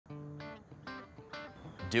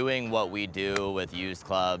Doing what we do with used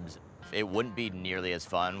clubs, it wouldn't be nearly as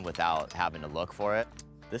fun without having to look for it.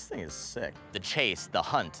 This thing is sick. The chase, the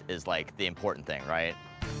hunt is like the important thing, right?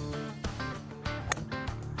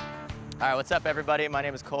 All right, what's up everybody? My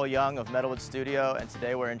name is Young of Metalwood Studio, and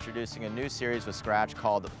today we're introducing a new series with Skratch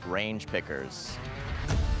called Range Pickers.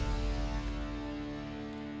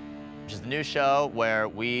 Which is the new show where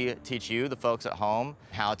we teach you, the folks at home,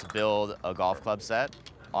 how to build a golf club set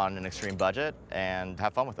on an extreme budget and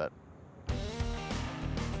have fun with it.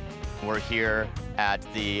 We're here at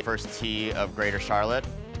the first tee of Greater Charlotte.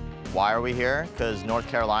 Why are we here? Because North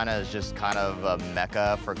Carolina is just kind of a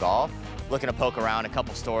mecca for golf. Looking to poke around a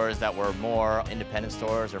couple stores that were more independent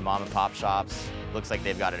stores or mom and pop shops. Looks like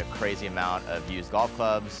they've got a crazy amount of used golf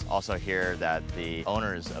clubs. Also hear that the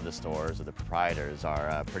owners of the stores or the proprietors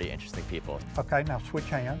are pretty interesting people. Okay, now switch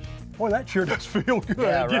hands. Boy, that sure does feel good.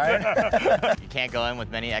 Yeah, right? You can't go in with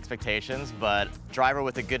many expectations, but driver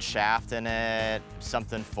with a good shaft in it,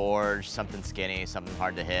 something forged, something skinny, something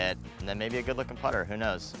hard to hit, and then maybe a good looking putter, who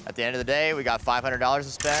knows? At the end of the day, we got $500 to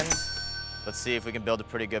spend. Let's see if we can build a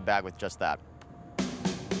pretty good bag with just that.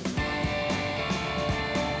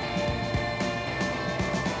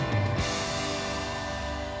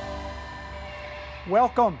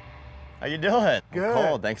 Welcome. How you doing? Good.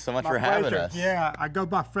 Cool. Thanks so much for having us. Yeah, I go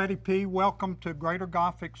by Freddie P. Welcome to Greater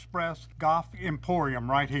Golf Express Golf Emporium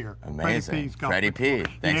right here. Amazing. Freddie P.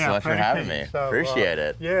 Thanks so much for having me. So, appreciate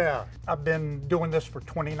it. Yeah, I've been doing this for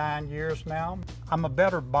 29 years now. I'm a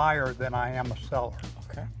better buyer than I am a seller.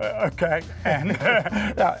 Okay. Okay, and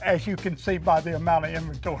as you can see by the amount of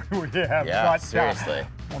inventory we have. Yeah, seriously.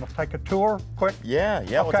 Want to take a tour quick? Yeah,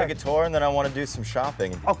 okay. We'll take a tour and then I want to do some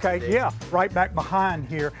shopping. Okay, yeah, right back behind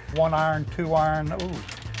here. 1 iron, 2 iron, ooh.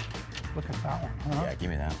 Look at that one, huh? Yeah, give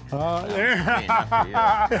me that.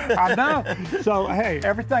 Yeah. I know. So, hey,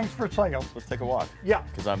 everything's for sale. Let's take a walk. Yeah.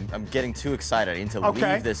 Because I'm getting too excited. I need to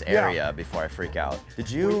leave this area before I freak out.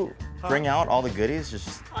 Did you bring out all the goodies?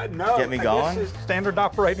 Just get me going? This is standard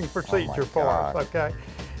operating procedure for us, okay?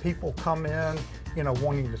 People come in, you know,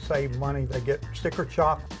 wanting to save money. They get sticker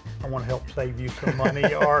shock. I want to help save you some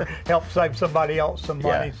money or help save somebody else some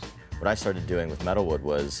money. Yeah. What I started doing with Metalwood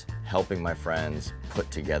was helping my friends put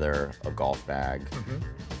together a golf bag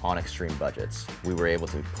on extreme budgets. We were able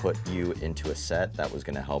to put you into a set that was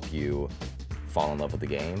going to help you fall in love with the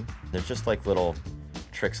game. They're just like little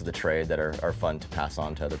tricks of the trade that are fun to pass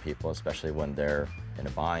on to other people, especially when they're in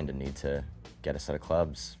a bind and need to get a set of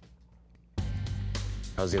clubs.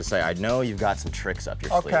 I was going to say, I know you've got some tricks up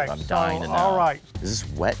your sleeve. I'm dying to know. All right. Is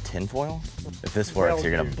this wet tinfoil? If this works,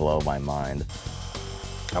 you're going to blow my mind.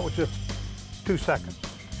 That was just 2 seconds.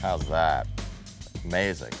 How's that?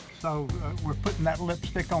 Amazing. So we're putting that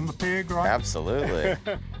lipstick on the pig, right? Absolutely.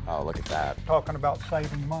 Oh, look at that. Talking about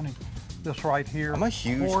saving money. This right here. I'm a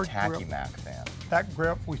huge Tacky grip. Mac fan. That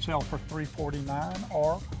grip we sell for $349,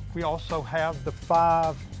 or we also have the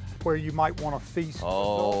 5 where you might want to feast.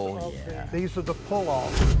 Oh, yeah. These are the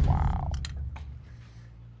pull-offs. Wow.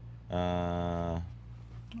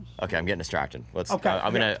 Okay, I'm getting distracted. Let's. Okay.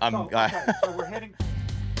 So we're heading.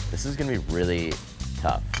 This is gonna be really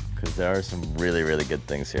tough because there are some really, really good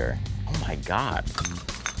things here. Oh my God.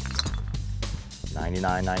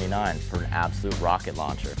 $99.99 for an absolute rocket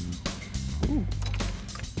launcher. Ooh.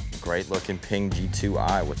 Great looking Ping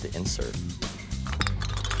G2i with the insert.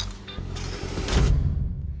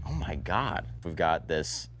 Oh my God. We've got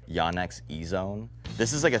this Yonex E-Zone.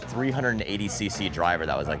 This is like a 380cc driver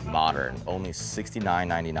that was like modern, only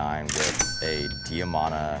 $69.99 with a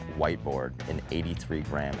Diamana whiteboard, an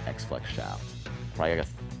 83-gram X-Flex shaft. Probably like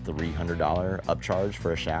a $300 upcharge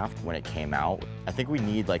for a shaft when it came out. I think we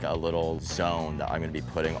need like a little zone that I'm gonna be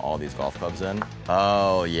putting all these golf clubs in.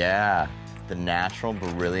 Oh yeah, the natural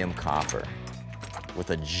beryllium copper with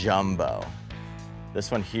a jumbo. This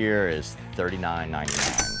one here is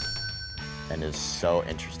 $39.99. And is so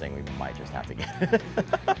interesting, we might just have to get it.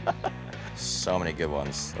 So many good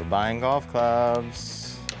ones. We're buying golf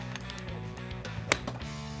clubs.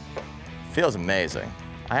 Feels amazing.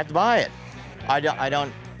 I have to buy it. I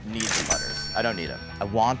don't need the putters. I don't need them. I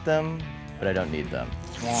want them, but I don't need them.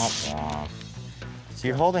 Womp womp. So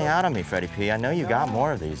you're holding out on me, Freddie P. I know you got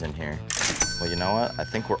more of these in here. Well, you know what? I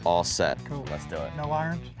think we're all set. Cool. Let's do it. No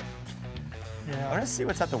irons? Yeah. I want to see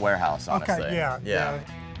what's at the warehouse, honestly. Okay, yeah.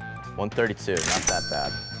 132, not that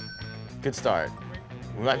bad. Good start.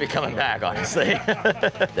 We might be coming back, honestly.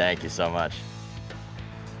 Thank you so much.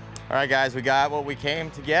 All right, guys, we got what we came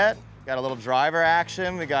to get. Got a little driver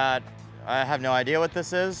action. We got, I have no idea what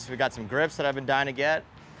this is. We got some grips that I've been dying to get.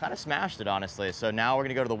 Kind of smashed it, honestly. So now we're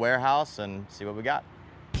gonna go to the warehouse and see what we got.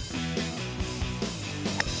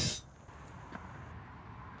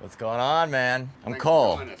 What's going on, man? I'm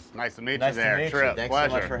Cole. Nice to meet you there. Nice to meet you. Thanks so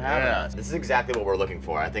much for having us. This is exactly what we're looking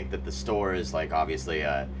for. I think that the store is like obviously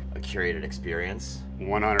a curated experience.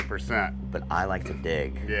 100%. But I like to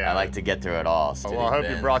dig. Yeah. I like to get through it all. Well, I hope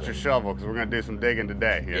you brought your shovel because we're going to do some digging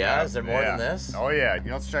today. Yeah? Know? Is there more than this? Oh, yeah.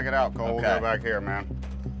 Let's check it out, Cole. Okay. We'll go back here, man.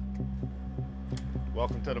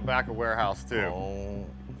 Welcome to the back of warehouse, too. Oh,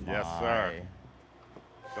 yes, sir.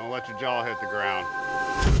 Don't let your jaw hit the ground.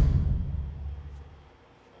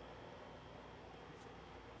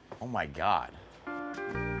 Oh, my God.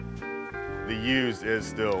 The used is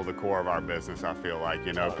still the core of our business, I feel like.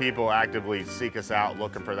 You know, people actively seek us out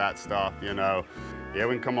looking for that stuff, you know. Yeah,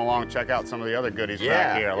 we can come along and check out some of the other goodies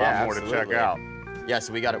back here. A lot more to check out. Yeah,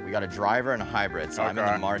 so we got a driver and a hybrid. So I'm in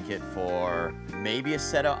the market for maybe a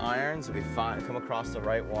set of irons if we come across the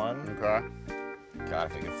right one. Okay.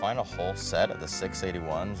 God, if we could find a whole set of the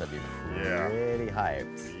 681s, that'd be pretty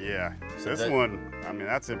hyped. Yeah. So this one, I mean,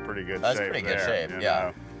 that's in pretty good shape. That's pretty good shape,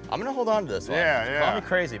 yeah. I'm gonna hold on to this one. Yeah. Call me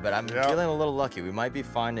crazy, but I'm feeling a little lucky. We might be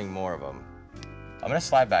finding more of them. I'm gonna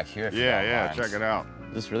slide back here if you don't mind. Check it out.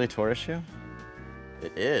 Is this really tourist shoe?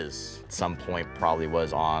 It is. At some point, probably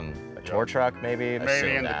was on a tour truck, maybe.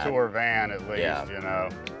 Maybe in the tour van, at least, you know.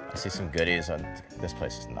 I see some goodies, and this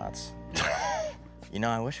place is nuts. You know,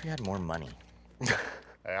 I wish we had more money.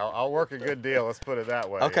 Hey, I'll work a good deal, let's put it that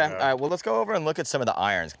way. Okay, you know? all right, well, let's go over and look at some of the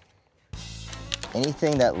irons.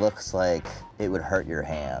 Anything that looks like it would hurt your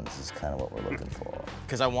hands is kind of what we're looking for.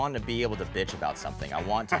 Because I want to be able to bitch about something. I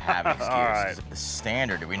want to have an excuse. All right. The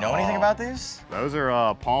standard, do we know anything about these? Those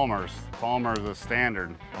are Palmer's. Palmer's a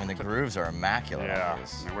standard. I mean, the grooves are immaculate on Yeah,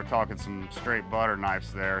 these. and we're talking some straight butter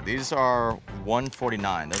knives there. These are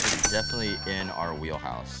 149. Those are definitely in our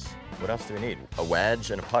wheelhouse. What else do we need? A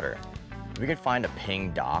wedge and a putter. If we could find a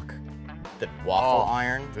ping dock, the waffle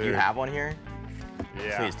iron. Dude. Do you have one here?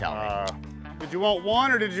 Yeah. Please tell me. Did you want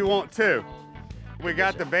one or did you want two? We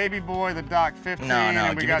got the baby boy, the Doc 15,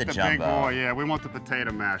 and we got the big boy. Yeah, we want the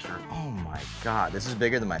potato masher. Oh my God, this is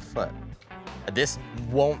bigger than my foot. This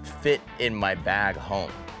won't fit in my bag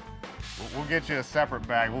home. We'll get you a separate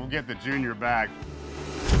bag. We'll get the junior bag.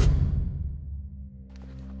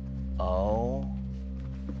 Oh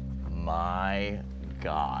my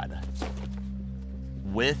God.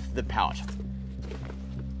 With the pouch.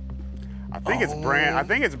 I think it's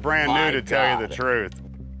brand new to tell you the truth.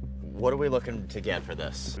 What are we looking to get for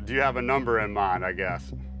this? Do you have a number in mind, I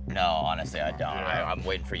guess? No, honestly, I don't. I'm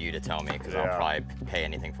waiting for you to tell me because I'll probably pay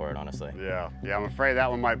anything for it, honestly. Yeah, I'm afraid that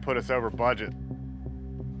one might put us over budget.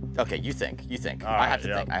 Okay, you think. I have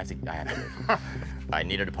to think. I have to. I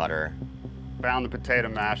needed a putter. Found the potato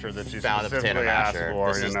masher that you Found the potato masher.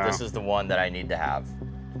 for, This is the one that I need to have.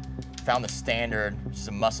 Found the standard, just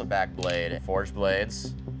a muscle back blade, forged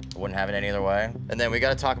blades. I wouldn't have it any other way. And then we got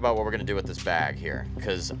to talk about what we're going to do with this bag here,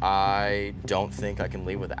 because I don't think I can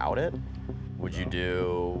leave without it. Would you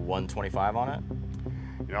do 125 on it?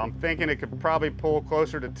 You know, I'm thinking it could probably pull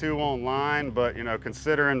closer to 2 online, but you know,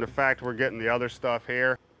 considering the fact we're getting the other stuff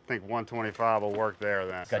here, I think 125 will work there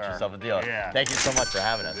then. Got yourself a deal. Yeah. Thank you so much for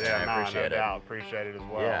having us. Yeah, man. I appreciate it. Doubt. Appreciate it as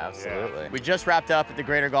well. Yeah, absolutely. We just wrapped up at the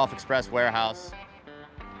Greater Gulf Express warehouse.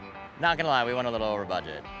 Not gonna lie, we went a little over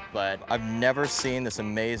budget, but I've never seen this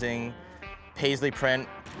amazing paisley print.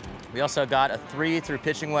 We also got a 3-through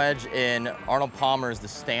pitching wedge in Arnold Palmer's, the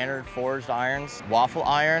standard forged irons. Waffle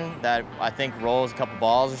iron that I think rolls a couple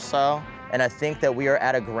balls or so. And I think that we are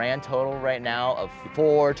at a grand total right now of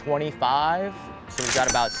 $425. So we've got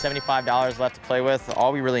about $75 left to play with.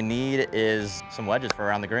 All we really need is some wedges for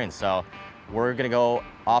around the green. So we're gonna go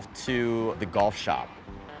off to the golf shop.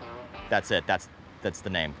 That's it, that's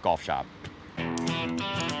the name, golf shop.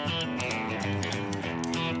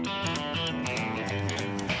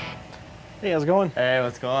 Hey, how's it going? Hey,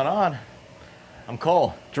 what's going on? I'm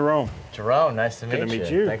Cole. Jerome. Jerome, nice to meet you. Good to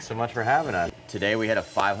meet you. Thanks so much for having us. Today we had a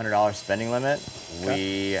 $500 spending limit.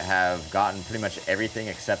 Okay. We have gotten pretty much everything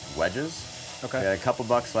except wedges. Okay. We had a couple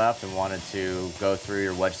bucks left and wanted to go through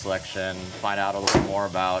your wedge selection, find out a little more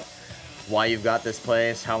about why you've got this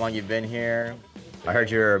place, how long you've been here. I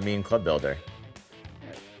heard you're a mean club builder.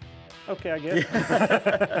 Okay, I guess.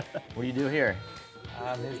 What do you do here?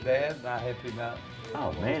 I'm his dad, and I help him out. Oh,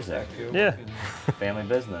 amazing. Yeah. Family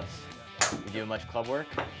business. You do much club work?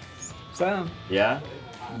 Some. Yeah?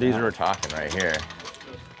 These we're talking right here.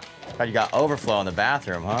 God, you got overflow in the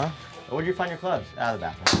bathroom, huh? Where'd you find your clubs? Out of the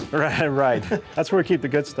bathroom. Right. That's where we keep the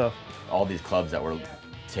good stuff. All these clubs that we're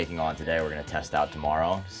taking on today, we're gonna test out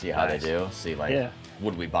tomorrow, see how they do, see like,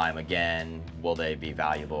 would we buy them again? Will they be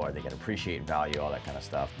valuable? Are they gonna appreciate value? All that kind of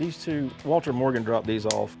stuff. These two, Walter Morgan dropped these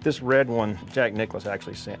off. This red one, Jack Nicklaus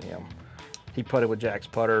actually sent him. he putted with Jack's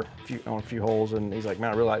putter on a few holes, and he's like,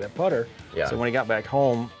 man, I really like that putter. Yeah. So when he got back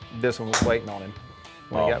home, this one was waiting on him.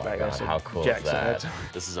 When he got back, God, I said, how cool Jack is that? said,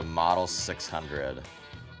 This is a Model 600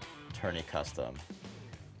 tourney custom,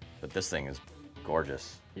 but this thing is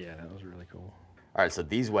gorgeous. yeah, that was really cool. All right, so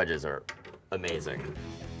these wedges are amazing.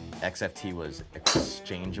 XFT was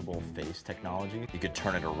exchangeable face technology. You could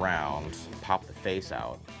turn it around, pop the face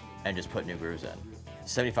out, and just put new grooves in.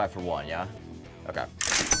 75 for one, yeah? Okay.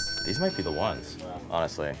 These might be the ones,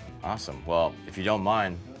 honestly. Awesome. Well, if you don't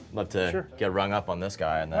mind, I'd love to get rung up on this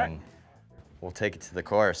guy, and then we'll take it to the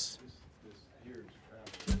course.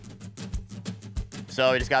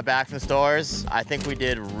 So we just got back from the stores. I think we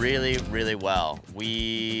did really, really well.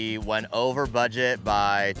 We went over budget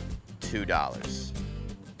by $2.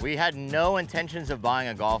 We had no intentions of buying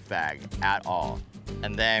a golf bag at all.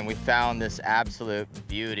 And then we found this absolute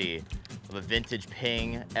beauty of a vintage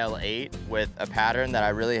Ping L8 with a pattern that I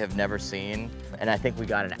really have never seen. And I think we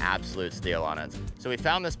got an absolute steal on it. So we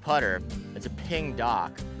found this putter. It's a Ping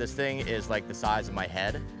dock. This thing is like the size of my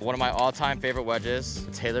head. One of my all-time favorite wedges,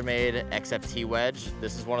 a TaylorMade XFT wedge.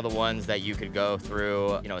 This is one of the ones that you could go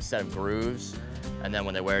through, you know, a set of grooves, and then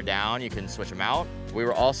when they wear down, you can switch them out. We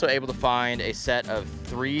were also able to find a set of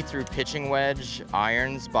 3-through pitching wedge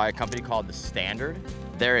irons by a company called The Standard.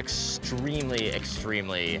 They're extremely,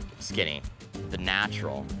 extremely skinny. The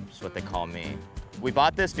natural is what they call me. We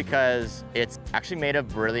bought this because it's actually made of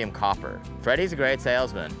beryllium copper. Freddie's a great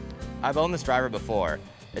salesman. I've owned this driver before.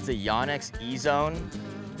 It's a Yonex E-Zone,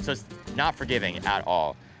 so it's not forgiving at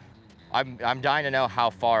all. I'm dying to know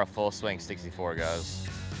how far a full swing 64 goes.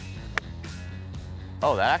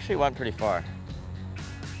 Oh, that actually went pretty far.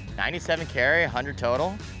 97 carry, 100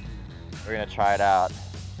 total. We're gonna try it out.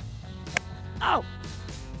 Oh!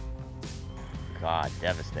 God,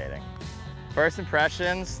 devastating. First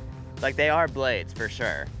impressions, like they are blades for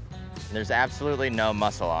sure. And there's absolutely no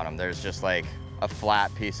muscle on them. There's just like a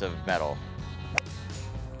flat piece of metal.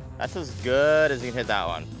 That's as good as you can hit that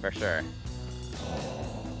one, for sure.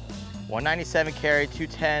 197 carry,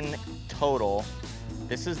 210 total.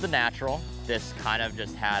 This is the natural. This kind of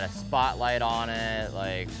just had a spotlight on it,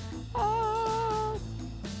 like, oh.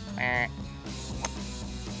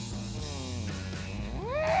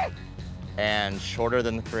 And shorter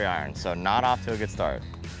than the 3-iron, so not off to a good start.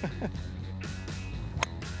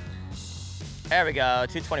 There we go,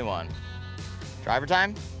 221. Driver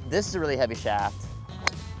time. This is a really heavy shaft.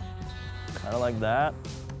 Kind of like that.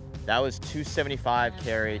 That was 275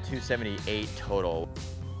 carry, 278 total.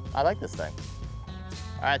 I like this thing.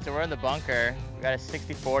 All right, so we're in the bunker. We got a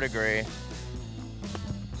 64 degree.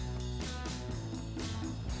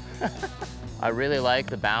 I really like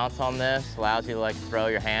the bounce on this. Allows you to like throw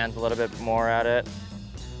your hands a little bit more at it.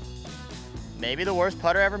 Maybe the worst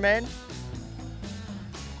putter ever made.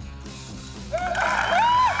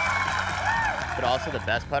 But also the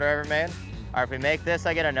best putter ever made. All right, if we make this,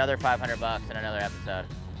 I get another 500 bucks in another episode.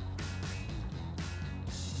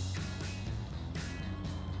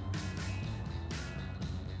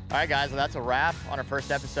 All right, guys, well, that's a wrap on our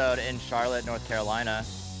first episode in Charlotte, North Carolina.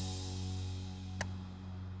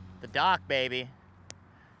 The dock, baby.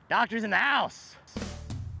 Doctor's in the house.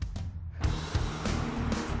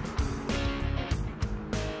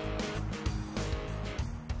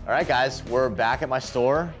 All right, guys, we're back at my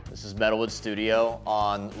store. This is Metalwood Studio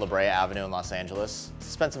on La Brea Avenue in Los Angeles.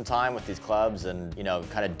 Spent some time with these clubs and, you know,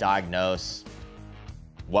 kind of diagnose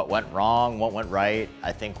what went wrong, what went right.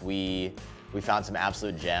 I think we found some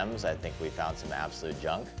absolute gems. I think we found some absolute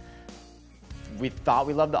junk. We thought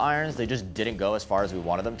we loved the irons. They just didn't go as far as we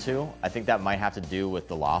wanted them to. I think that might have to do with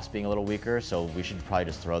the lofts being a little weaker, so we should probably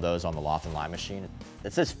just throw those on the loft and line machine.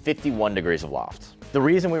 It says 51 degrees of loft. The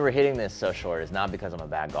reason we were hitting this so short is not because I'm a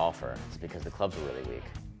bad golfer. It's because the clubs were really weak.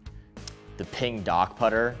 The Ping dock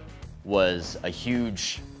putter was a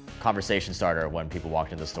huge conversation starter when people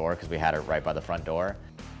walked into the store because we had it right by the front door.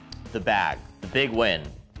 The bag, the big win,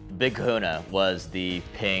 the big kahuna was the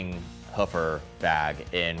Ping hoofer bag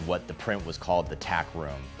in what the print was called the tack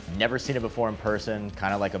room. Never seen it before in person,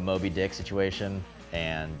 kind of like a Moby Dick situation,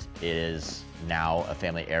 and it is now a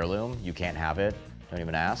family heirloom. You can't have it, don't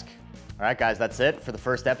even ask. All right, guys, that's it for the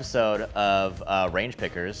first episode of Range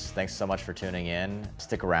Pickers. Thanks so much for tuning in.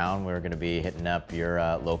 Stick around. We're gonna be hitting up your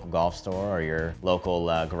local golf store or your local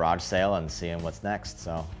garage sale and seeing what's next,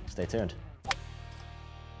 so stay tuned.